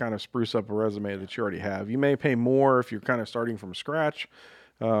 $100 to kind of spruce up a resume that you already have. You may pay more if you're kind of starting from scratch.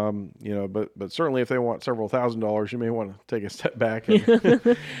 But certainly if they want several $1,000s, you may want to take a step back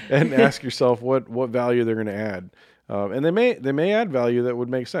and ask yourself what value they're going to add. And they may add value that would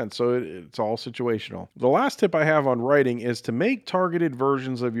make sense. So it's all situational. The last tip I have on writing is to make targeted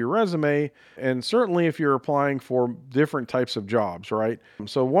versions of your resume. And certainly if you're applying for different types of jobs, right?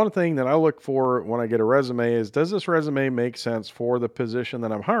 So one thing that I look for when I get a resume is, does this resume make sense for the position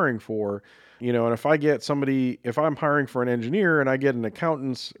that I'm hiring for? And if I'm hiring for an engineer and I get an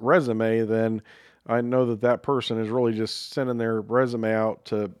accountant's resume, then I know that person is really just sending their resume out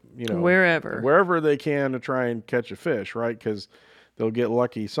to, wherever they can to try and catch a fish, right? Because they'll get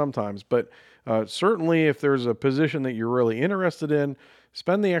lucky sometimes. But certainly if there's a position that you're really interested in,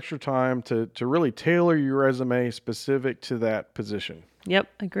 spend the extra time to really tailor your resume specific to that position. Yep,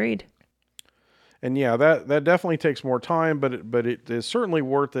 agreed. And yeah, that definitely takes more time, but it is certainly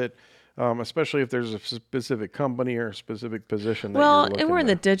worth it. Especially if there's a specific company or a specific position. And we're in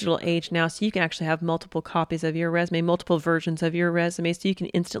the digital age now, so you can actually have multiple copies of your resume, multiple versions of your resume, so you can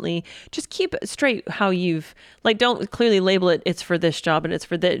instantly just keep straight how don't clearly label it, it's for this job and it's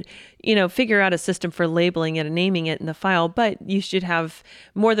for that, figure out a system for labeling it and naming it in the file, but you should have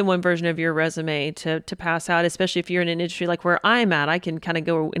more than one version of your resume to pass out, especially if you're in an industry like where I'm at. I can kind of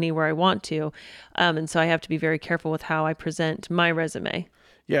go anywhere I want to. And so I have to be very careful with how I present my resume.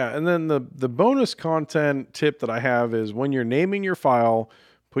 Yeah, and then the bonus content tip that I have is when you're naming your file,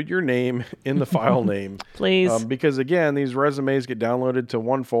 put your name in the file name. Please. Because again, these resumes get downloaded to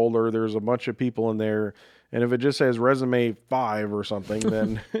one folder. There's a bunch of people in there. And if it just says resume 5 or something,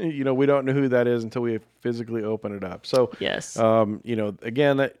 then, we don't know who that is until we physically open it up. So, yes.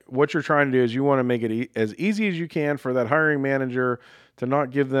 Again, what you're trying to do is you want to make it as easy as you can for that hiring manager to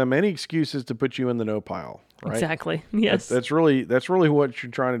not give them any excuses to put you in the no pile. Right? Exactly. Yes. That's really what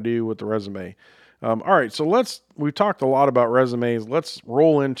you're trying to do with the resume. All right. So we've talked a lot about resumes. Let's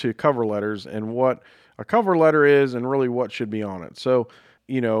roll into cover letters and what a cover letter is and really what should be on it. So,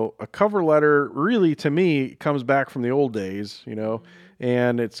 a cover letter really to me comes back from the old days,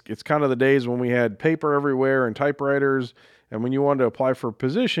 and it's kind of the days when we had paper everywhere and typewriters. And when you wanted to apply for a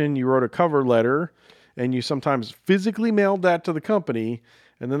position, you wrote a cover letter and you sometimes physically mailed that to the company.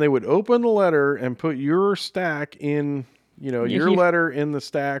 And then they would open the letter and put your stack in, your letter in the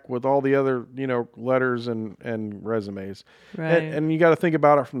stack with all the other, letters and resumes. Right. And you got to think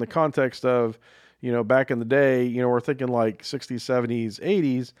about it from the context of, back in the day, we're thinking like 60s, 70s,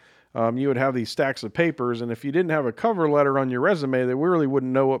 80s, you would have these stacks of papers. And if you didn't have a cover letter on your resume, they really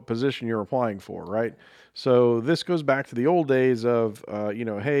wouldn't know what position you're applying for, right? So this goes back to the old days of,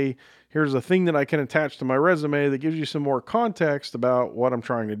 hey, here's a thing that I can attach to my resume that gives you some more context about what I'm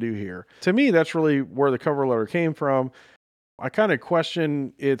trying to do here. To me, that's really where the cover letter came from. I kind of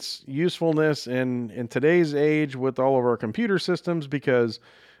question its usefulness in today's age with all of our computer systems because,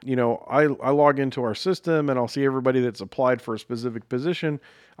 I log into our system and I'll see everybody that's applied for a specific position.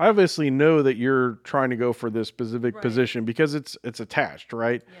 I obviously know that you're trying to go for this specific position because it's attached,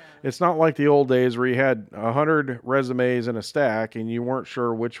 right? Yeah. It's not like the old days where you had 100 resumes in a stack and you weren't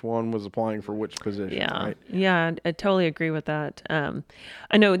sure which one was applying for which position. Yeah, right? Yeah, I totally agree with that.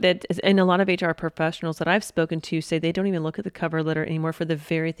 I know that, and a lot of HR professionals that I've spoken to say they don't even look at the cover letter anymore for the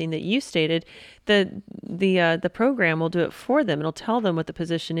very thing that you stated. The program will do it for them. It'll tell them what the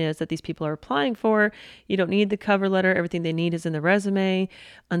position is that these people are applying for. You don't need the cover letter. Everything they need is in the resume.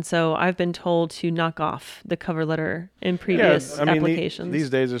 And so I've been told to knock off the cover letter in previous applications. These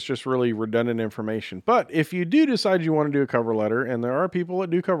days it's just really redundant information. But if you do decide you want to do a cover letter, and there are people that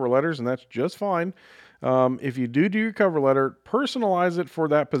do cover letters, and that's just fine. If you do your cover letter, personalize it for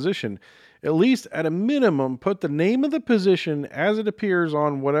that position. At least at a minimum, put the name of the position as it appears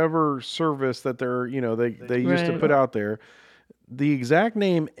on whatever service that they're, they used to put out there. The exact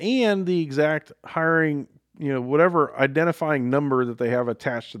name and the exact hiring, whatever identifying number that they have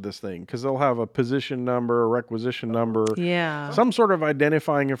attached to this thing, because they'll have a position number, a requisition number, some sort of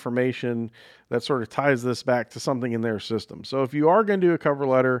identifying information that sort of ties this back to something in their system. So if you are going to do a cover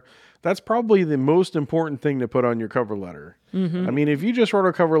letter, that's probably the most important thing to put on your cover letter. Mm-hmm. I mean, if you just wrote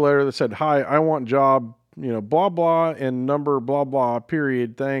a cover letter that said, "Hi, I want job, blah, blah, and number, blah, blah,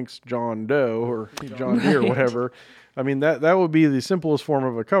 period, thanks, John Doe," or John Deere, whatever. I mean, that would be the simplest form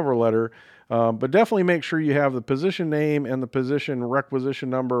of a cover letter. But definitely make sure you have the position name and the position requisition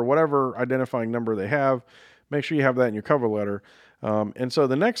number, whatever identifying number they have. Make sure you have that in your cover letter. And so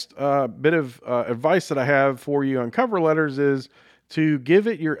the next bit of advice that I have for you on cover letters is to give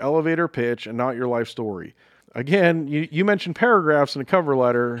it your elevator pitch and not your life story. Again, you mentioned paragraphs in a cover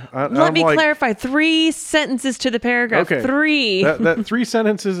letter. Let me clarify. 3 sentences to the paragraph. Okay. 3. That 3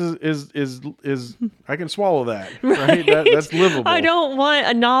 sentences is I can swallow that. Right? That's livable. I don't want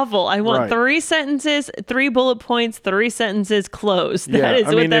a novel. I want 3 sentences, 3 bullet points, 3 sentences, close. That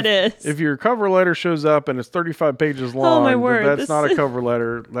is what that is. If your cover letter shows up and it's 35 pages long, my word, that's not a cover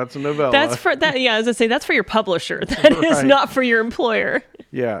letter. That's a novella. That's for that. Yeah, as I say, that's for your publisher. That is not for your employer.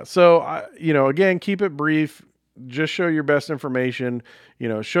 Yeah. So, again, keep it brief. Just show your best information,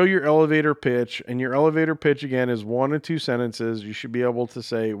 show your elevator pitch, and your elevator pitch again is 1 to 2 sentences. You should be able to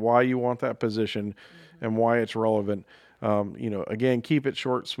say why you want that position and why it's relevant. Again, keep it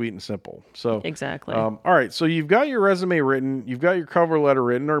short, sweet, and simple. So exactly. All right. So you've got your resume written, you've got your cover letter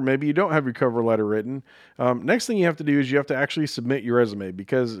written, or maybe you don't have your cover letter written. Next thing you have to do is you have to actually submit your resume,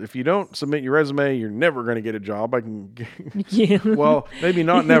 because if you don't submit your resume, you're never going to get a job. Well, maybe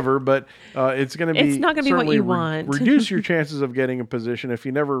not never, but it's going to be. It's not going to be what you want. Reduce your chances of getting a position if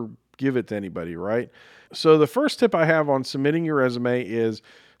you never give it to anybody, right? So the first tip I have on submitting your resume is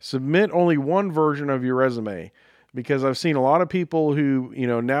submit only one version of your resume. Because I've seen a lot of people who,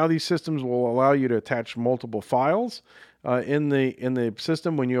 now these systems will allow you to attach multiple files in the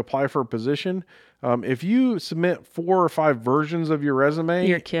system when you apply for a position. If you submit 4 or 5 versions of your resume,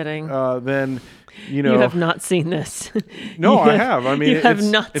 you're kidding. Then you have not seen this. No, I have. I mean,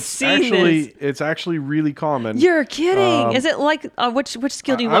 it's actually really common. You're kidding. Is it like which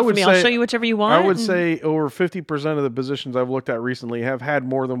skill do you want from me? I'll show you whichever you want. I would say over 50% of the positions I've looked at recently have had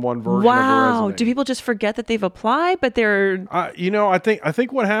more than one version of the resume. Do people just forget that they've applied, but they're I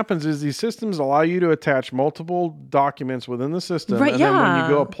think what happens is these systems allow you to attach multiple documents within the system, and then when you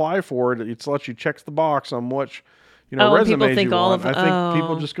go apply for it, it lets you check checks the box on which, Oh, people resumes think you all want. of I think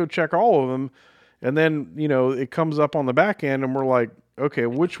people oh. just go check all of them, and then it comes up on the back end, and we're like, okay,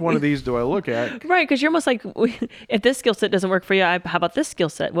 which one of these do I look at? Right, because you're almost like, if this skill set doesn't work for you, how about this skill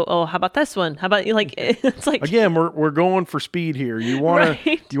set? Well, oh, how about this one? How about like it's like Again, we're going for speed here. You want to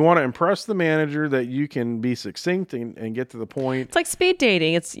right. you want to impress the manager that you can be succinct and get to the point. It's like speed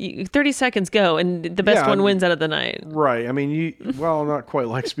dating. It's 30 seconds go, and the best one wins out of the night. Right. I mean, not quite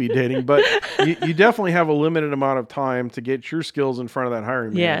like speed dating, but you definitely have a limited amount of time to get your skills in front of that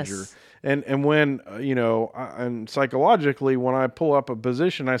hiring manager. Yes. And when, and psychologically, when I pull up a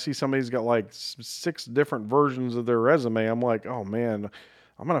position, I see somebody's got like 6 different versions of their resume. I'm like, oh man,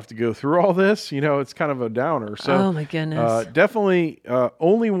 I'm going to have to go through all this. It's kind of a downer. So, oh my goodness. Definitely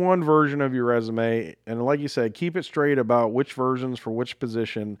only one version of your resume. And like you said, keep it straight about which versions for which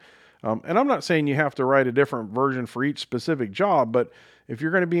position. And I'm not saying you have to write a different version for each specific job, but if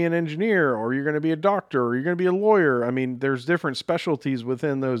you're going to be an engineer or you're going to be a doctor or you're going to be a lawyer, I mean, there's different specialties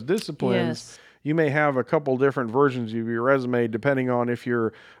within those disciplines. Yes. You may have a couple different versions of your resume depending on if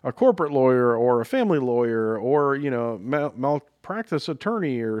you're a corporate lawyer or a family lawyer or, malpractice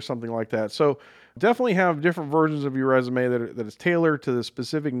attorney or something like that. So definitely have different versions of your resume that is tailored to the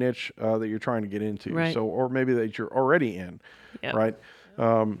specific niche that you're trying to get into. Right. So, or maybe that you're already in, Yep. right?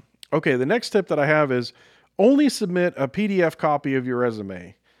 Okay, the next tip that I have is only submit a PDF copy of your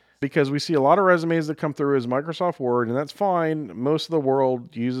resume, because we see a lot of resumes that come through as Microsoft Word, and that's fine. Most of the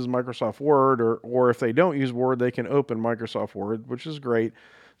world uses Microsoft Word, or if they don't use Word, they can open Microsoft Word, which is great.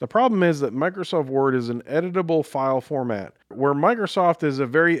 The problem is that Microsoft Word is an editable file format. Where Microsoft is a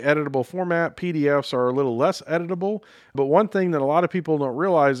very editable format, PDFs are a little less editable. But one thing that a lot of people don't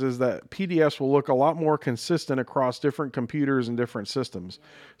realize is that PDFs will look a lot more consistent across different computers and different systems.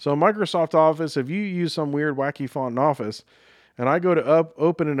 So Microsoft Office, if you use some weird wacky font in Office, and I go to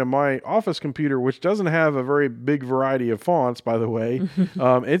open it in my Office computer, which doesn't have a very big variety of fonts, by the way,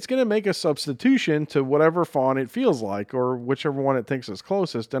 it's going to make a substitution to whatever font it feels like, or whichever one it thinks is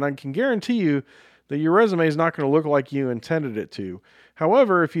closest. And I can guarantee you that your resume is not going to look like you intended it to.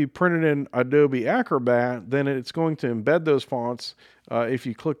 However, if you print it in Adobe Acrobat, then it's going to embed those fonts if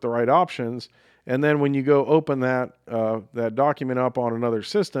you click the right options. And then when you go open that document up on another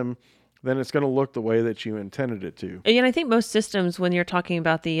system, then it's going to look the way that you intended it to. And I think most systems, when you're talking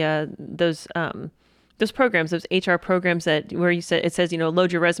about the those programs, those HR programs where it says,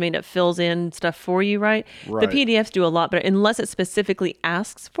 load your resume and it fills in stuff for you, right? Right. The PDFs do a lot better, unless it specifically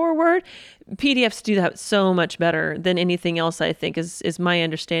asks for Word. PDFs do that so much better than anything else, I think, is my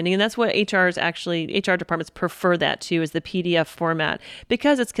understanding. And that's what HR departments prefer that too, is the PDF format,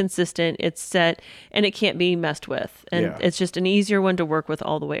 because it's consistent, it's set, and it can't be messed with. And It's just an easier one to work with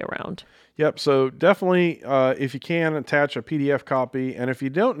all the way around. Yep. So definitely, if you can, attach a PDF copy. And if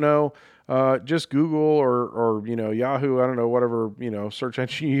you don't know, just Google or Yahoo, I don't know, whatever, search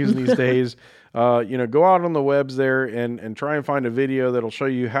engine you use these days, go out on the webs there and try and find a video that'll show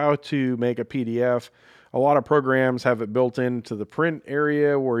you how to make a PDF. A lot of programs have it built into the print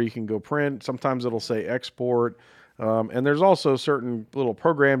area where you can go print. Sometimes it'll say export. And there's also certain little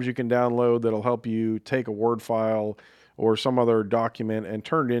programs you can download that'll help you take a Word file or some other document and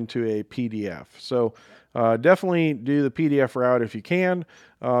turn it into a PDF. So definitely do the PDF route if you can.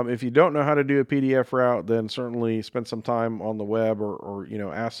 If you don't know how to do a PDF route, then certainly spend some time on the web or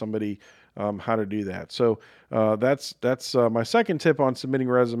ask somebody how to do that. So that's my second tip on submitting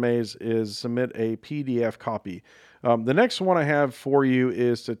resumes is submit a PDF copy. The next one I have for you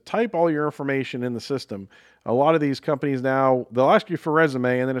is to type all your information in the system. A lot of these companies now, they'll ask you for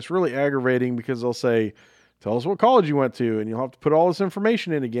resume, and then it's really aggravating because they'll say, tell us what college you went to, and you'll have to put all this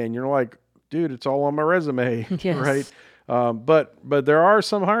information in again. You're like, dude, it's all on my resume, Yes. right? But there are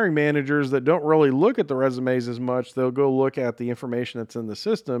some hiring managers that don't really look at the resumes as much. They'll go look at the information that's in the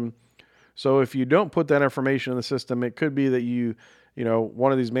system. So if you don't put that information in the system, it could be that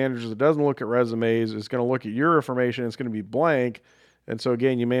one of these managers that doesn't look at resumes is going to look at your information. It's going to be blank. And so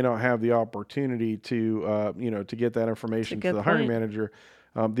again, you may not have the opportunity to get that information to the hiring manager.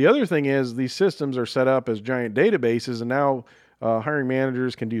 The other thing is these systems are set up as giant databases, and now hiring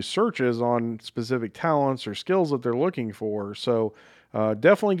managers can do searches on specific talents or skills that they're looking for. So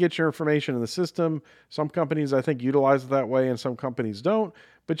definitely get your information in the system. Some companies, I think, utilize it that way, and some companies don't.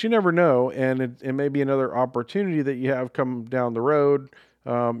 But you never know, and it may be another opportunity that you have come down the road.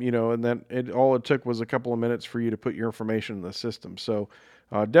 And then all it took was a couple of minutes for you to put your information in the system. So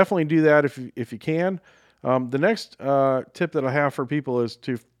definitely do that if you can. The next tip that I have for people is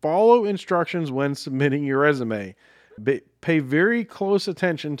to follow instructions when submitting your resume. Pay very close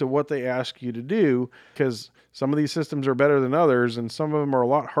attention to what they ask you to do, because some of these systems are better than others, and some of them are a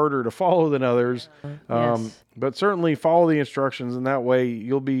lot harder to follow than others. Yes. But certainly follow the instructions, and that way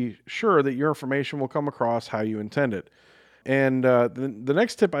you'll be sure that your information will come across how you intend it. And the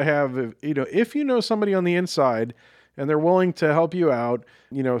next tip I have, if you know somebody on the inside and they're willing to help you out,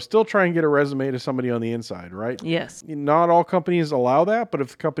 still try and get a resume to somebody on the inside, right? Yes. Not all companies allow that, but if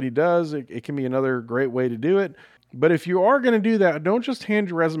the company does, it can be another great way to do it. But if you are going to do that, don't just hand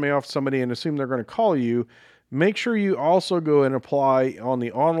your resume off to somebody and assume they're going to call you. Make sure you also go and apply on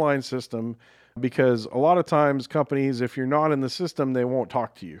the online system, because a lot of times companies, if you're not in the system, they won't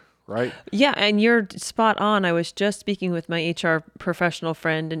talk to you, right? Yeah, and you're spot on. I was just speaking with my HR professional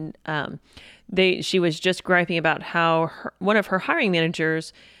friend, and she was just griping about how one of her hiring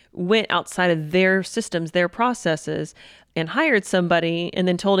managers went outside of their systems, their processes, and hired somebody and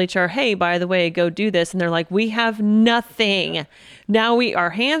then told HR, hey, by the way, go do this. And they're like, we have nothing. Now our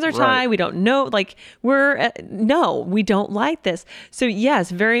hands are tied. Right. We don't know. Like no, we don't like this. So yes,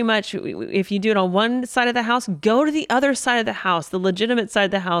 very much. If you do it on one side of the house, go to the other side of the house, the legitimate side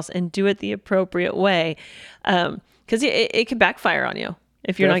of the house, and do it the appropriate way. Because it could backfire on you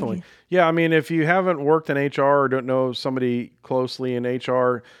if you're Definitely. not. Yeah, I mean, if you haven't worked in HR or don't know somebody closely in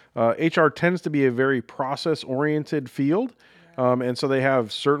HR, HR tends to be a very process-oriented field. And so they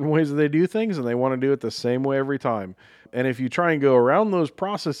have certain ways that they do things, and they want to do it the same way every time. And if you try and go around those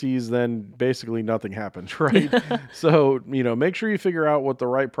processes, then basically nothing happens, right? So, make sure you figure out what the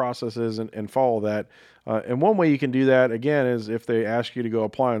right process is and follow that. And one way you can do that, again, is if they ask you to go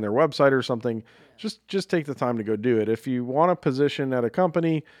apply on their website or something, just take the time to go do it. If you want a position at a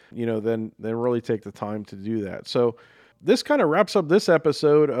company, then really take the time to do that. So this kind of wraps up this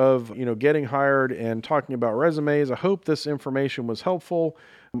episode of, getting hired and talking about resumes. I hope this information was helpful.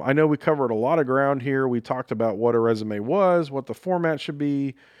 I know we covered a lot of ground here. We talked about what a resume was, what the format should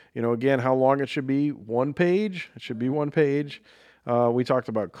be, again, how long it should be. 1 page. It should be 1 page. We talked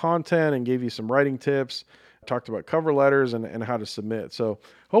about content and gave you some writing tips. Talked about cover letters and how to submit. So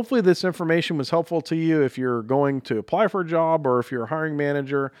hopefully this information was helpful to you if you're going to apply for a job or if you're a hiring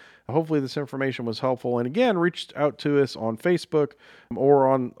manager. Hopefully this information was helpful. And again, reach out to us on Facebook or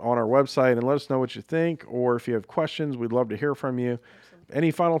on our website and let us know what you think. Or if you have questions, we'd love to hear from you.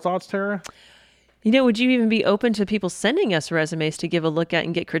 Any final thoughts, Tara? Would you even be open to people sending us resumes to give a look at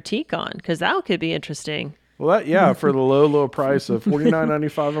and get critique on? Because that could be interesting. Well, for the low price of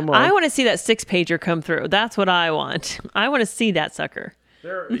 $49.95 a month. I want to see that 6-pager come through. That's what I want. I want to see that sucker.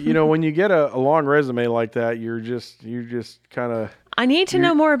 When you get a long resume like that, you're just kind of... I need to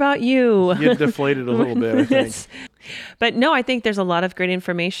know more about you. You get deflated a little bit, I think. But no, I think there's a lot of great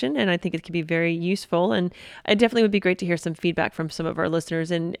information, and I think it could be very useful. And it definitely would be great to hear some feedback from some of our listeners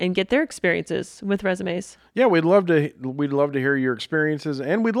and get their experiences with resumes. Yeah, we'd love to hear your experiences,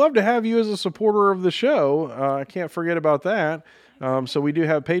 and we'd love to have you as a supporter of the show. I can't forget about that. So we do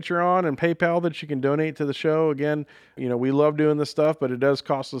have Patreon and PayPal that you can donate to the show. Again, we love doing this stuff, but it does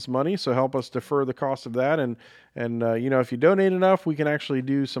cost us money. So help us defer the cost of that. And if you donate enough, we can actually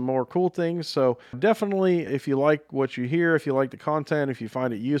do some more cool things. So definitely, if you like what you hear, if you like the content, if you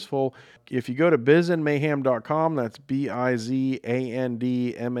find it useful, if you go to bizandmayhem.com, that's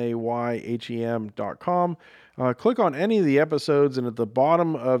bizandmayhem.com. Click on any of the episodes, and at the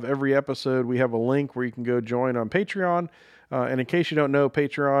bottom of every episode, we have a link where you can go join on Patreon. And in case you don't know,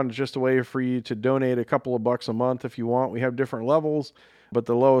 Patreon is just a way for you to donate a couple of bucks a month if you want. We have different levels, but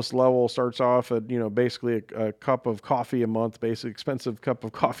the lowest level starts off at, basically a cup of coffee a month, basically expensive cup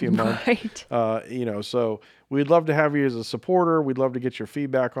of coffee a month. Right. So we'd love to have you as a supporter. We'd love to get your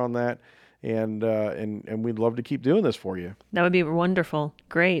feedback on that. And we'd love to keep doing this for you. That would be wonderful.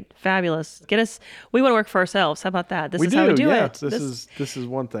 Great. Fabulous. We want to work for ourselves. How about that? This is how we do it. This is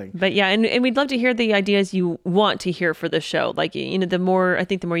one thing. But yeah, and we'd love to hear the ideas you want to hear for the show. Like, the more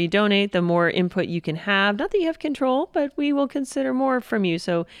you donate, the more input you can have. Not that you have control, but we will consider more from you.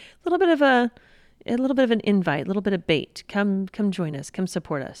 So a little bit of an invite, a little bit of bait. Come join us. Come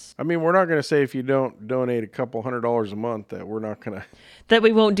support us. I mean, we're not going to say if you don't donate a couple $100 a month that we're not going to... That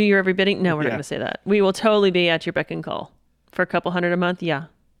we won't do your every bidding? No, we're not going to say that. We will totally be at your beck and call. For a couple $100 a month, yeah.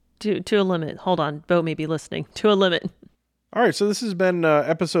 To a limit. Hold on. Bo may be listening. To a limit. All right, so this has been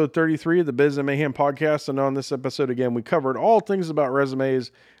episode 33 of the Biz and Mayhem podcast, and on this episode, again, we covered all things about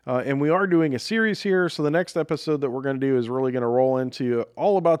resumes, and we are doing a series here, so the next episode that we're going to do is really going to roll into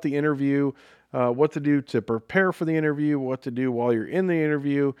all about the interview, what to do to prepare for the interview, what to do while you're in the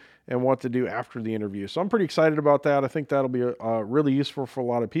interview, and what to do after the interview. So I'm pretty excited about that. I think that'll be really useful for a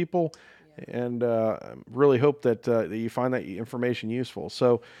lot of people. And really hope that you find that information useful.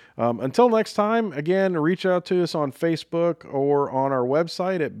 So until next time, again, reach out to us on Facebook or on our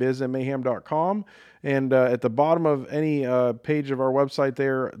website at bizandmayhem.com. And at the bottom of any page of our website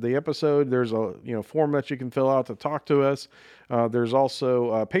there, the episode, there's a form that you can fill out to talk to us. There's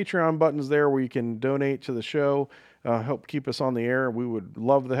also Patreon buttons there where you can donate to the show, help keep us on the air. We would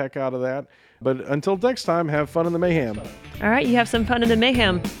love the heck out of that. But until next time, have fun in the mayhem. All right, you have some fun in the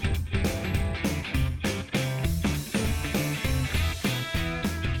mayhem.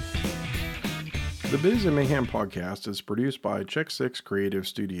 The Biz and Mayhem podcast is produced by Check Six Creative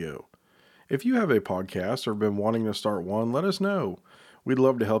Studio. If you have a podcast or been wanting to start one, let us know. We'd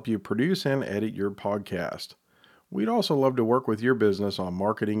love to help you produce and edit your podcast. We'd also love to work with your business on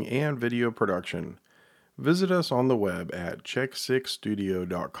marketing and video production. Visit us on the web at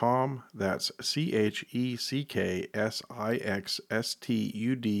check6studio.com. That's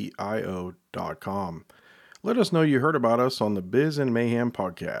CheckSixStudio.com. Let us know you heard about us on the Biz and Mayhem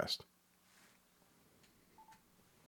podcast.